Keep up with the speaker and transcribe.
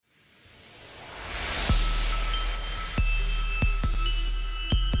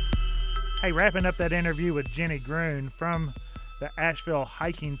Hey, wrapping up that interview with Jenny Groon from the Asheville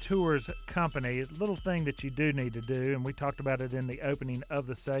Hiking Tours Company, a little thing that you do need to do, and we talked about it in the opening of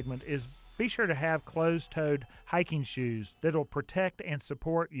the segment, is be sure to have closed-toed hiking shoes that'll protect and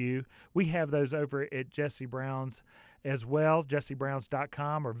support you. We have those over at Jesse Brown's as well,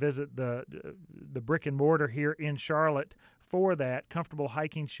 jessebrowns.com, or visit the brick and mortar here in Charlotte for that. Comfortable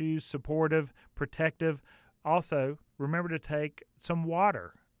hiking shoes, supportive, protective. Also, remember to take some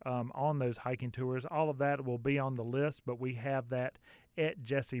water on those hiking tours. All of that will be on the list, but we have that at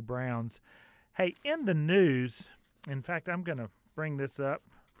Jesse Brown's. Hey, in the news, in fact, I'm going to bring this up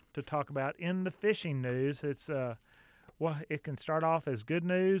to talk about in the fishing news. It's it can start off as good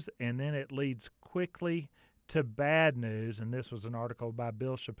news, and then it leads quickly to bad news. And this was an article by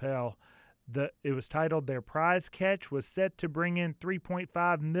Bill Chappelle. It was titled, "Their prize catch was set to bring in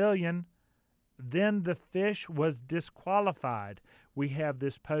 $3.5 million. Then the fish was disqualified." We have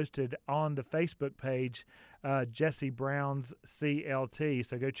this posted on the Facebook page, Jesse Brown's CLT.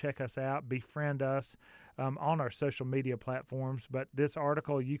 So go check us out, befriend us on our social media platforms. But this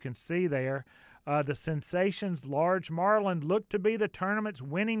article, you can see there, the Sensation's large marlin looked to be the tournament's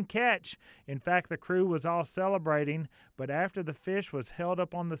winning catch. In fact, the crew was all celebrating, but after the fish was held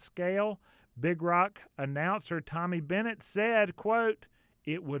up on the scale, Big Rock announcer Tommy Bennett said, quote,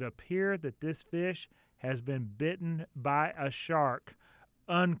 "It would appear that this fish has been bitten by a shark,"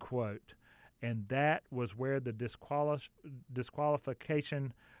 unquote. And that was where the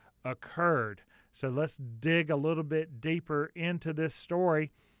disqualification occurred. So let's dig a little bit deeper into this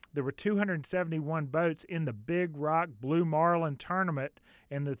story. There were 271 boats in the Big Rock Blue Marlin tournament,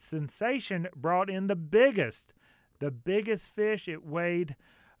 and the Sensation brought in the biggest fish. It weighed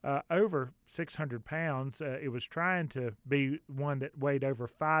over 600 pounds. It was trying to be one that weighed over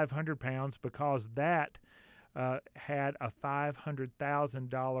 500 pounds because that had a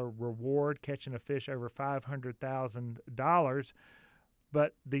 $500,000 reward, catching a fish over $500,000.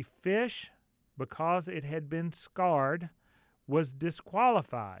 But the fish, because it had been scarred, was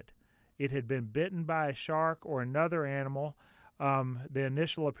disqualified. It had been bitten by a shark or another animal. The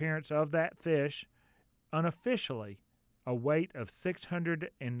initial appearance of that fish, unofficially, a weight of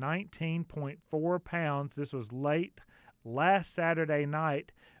 619.4 pounds. This was late last Saturday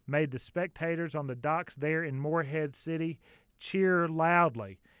night, made the spectators on the docks there in Morehead City cheer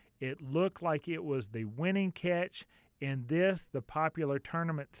loudly. It looked like it was the winning catch in this, the popular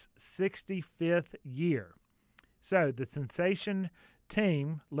tournament's 65th year. So the Sensation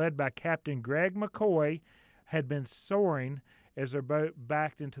team, led by Captain Greg McCoy, had been soaring as their boat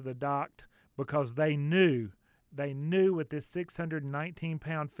backed into the dock because they knew with this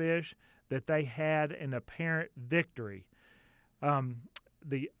 619-pound fish that they had an apparent victory.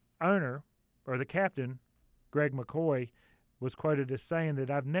 The owner, or the captain, Greg McCoy, was quoted as saying that,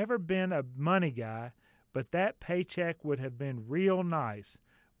 "I've never been a money guy, but that paycheck would have been real nice.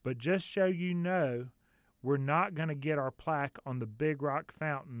 But just so you know, we're not going to get our plaque on the Big Rock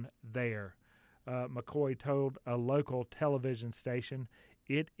Fountain there," McCoy told a local television station.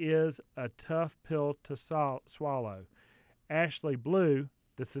 "It is a tough pill to swallow." Ashley Blue,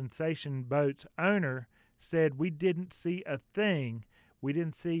 the Sensation boat's owner, said, "We didn't see a thing. We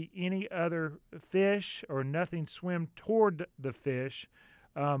didn't see any other fish or nothing swim toward the fish,"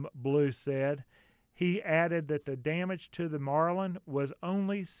 Blue said. He added that the damage to the marlin was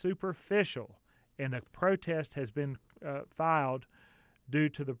only superficial, and a protest has been filed due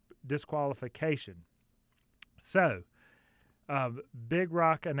to the disqualification. So, Big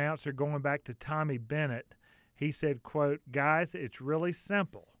Rock announcer, going back to Tommy Bennett, he said, quote, "Guys, it's really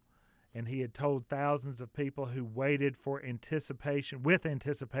simple." And he had told thousands of people who waited with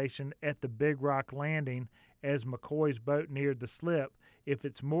anticipation at the Big Rock landing as McCoy's boat neared the slip, if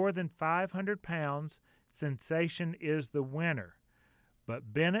it's more than 500 pounds, Sensation is the winner.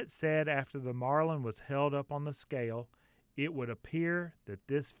 But Bennett said after the marlin was held up on the scale, it would appear that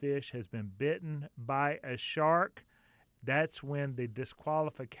this fish has been bitten by a shark. That's when the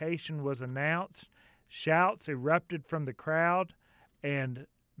disqualification was announced. Shouts erupted from the crowd, and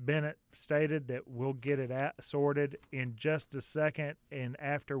Bennett stated that we'll get it sorted in just a second, and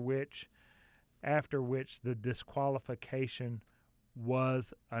after which the disqualification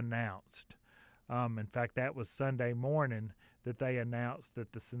was announced. In fact, that was Sunday morning that they announced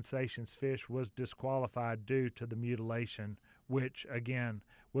that the Sensation's fish was disqualified due to the mutilation, which, again,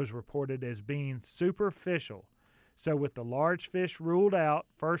 was reported as being superficial. So with the large fish ruled out,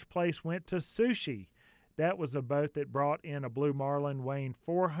 first place went to Sushi. That was a boat that brought in a blue marlin weighing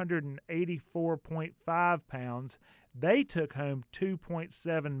 484.5 pounds. They took home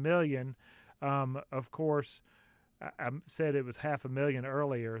 $2.7 million. Of course, I said it was $500,000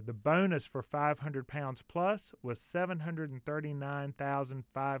 earlier. The bonus for 500 pounds plus was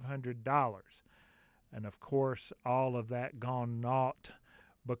 $739,500. And of course, all of that gone naught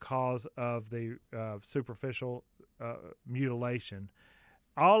because of the superficial mutilation.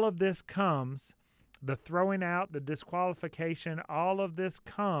 All of this comes, the throwing out, the disqualification, all of this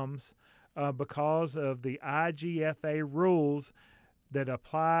comes because of the IGFA rules that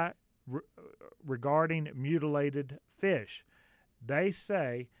apply regarding mutilated fish. They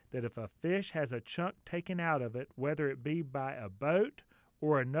say that if a fish has a chunk taken out of it, whether it be by a boat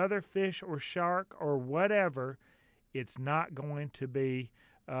or another fish or shark or whatever, it's not going to be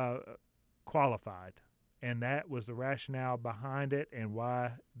qualified. And that was the rationale behind it and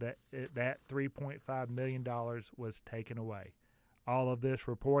why that $3.5 million was taken away. All of this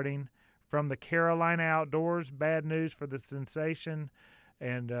reporting from the Carolina Outdoors. Bad news for the sensation,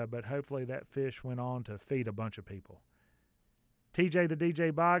 but hopefully that fish went on to feed a bunch of people. TJ the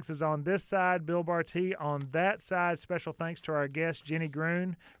DJ Boggs is on this side, Bill Barty on that side. Special thanks to our guest, Jenny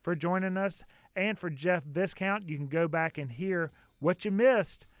Gruen, for joining us, and for Jeff Viscount. You can go back and hear what you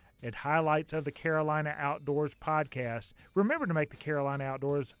missed at Highlights of the Carolina Outdoors podcast. Remember to make the Carolina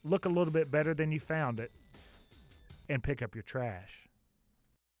Outdoors look a little bit better than you found it, and pick up your trash.